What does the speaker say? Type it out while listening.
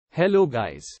Hello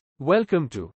guys. Welcome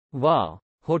to Wow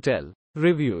Hotel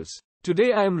Reviews.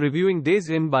 Today I am reviewing Days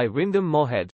Inn by Wyndham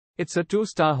Morehead. It's a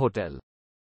 2-star hotel.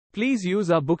 Please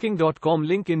use our booking.com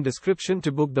link in description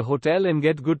to book the hotel and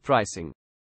get good pricing.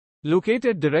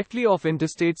 Located directly off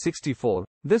Interstate 64,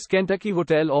 this Kentucky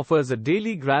hotel offers a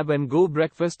daily grab-and-go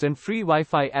breakfast and free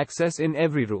Wi-Fi access in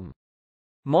every room.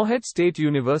 Morehead State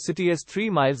University is 3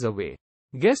 miles away.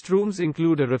 Guest rooms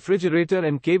include a refrigerator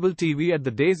and cable TV at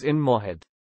the Days Inn Morehead.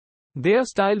 They are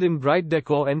styled in bright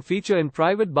decor and feature a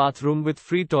private bathroom with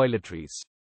free toiletries.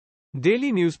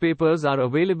 Daily newspapers are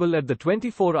available at the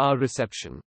 24-hour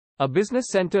reception. A business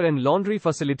center and laundry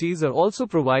facilities are also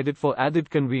provided for added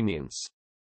convenience.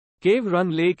 Cave Run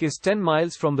Lake is 10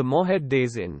 miles from the Morehead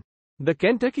Days Inn. The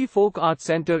Kentucky Folk Art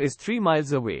Center is 3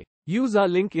 miles away. Use our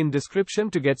link in description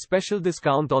to get special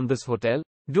discount on this hotel.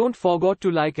 Don't forget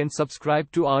to like and subscribe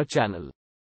to our channel.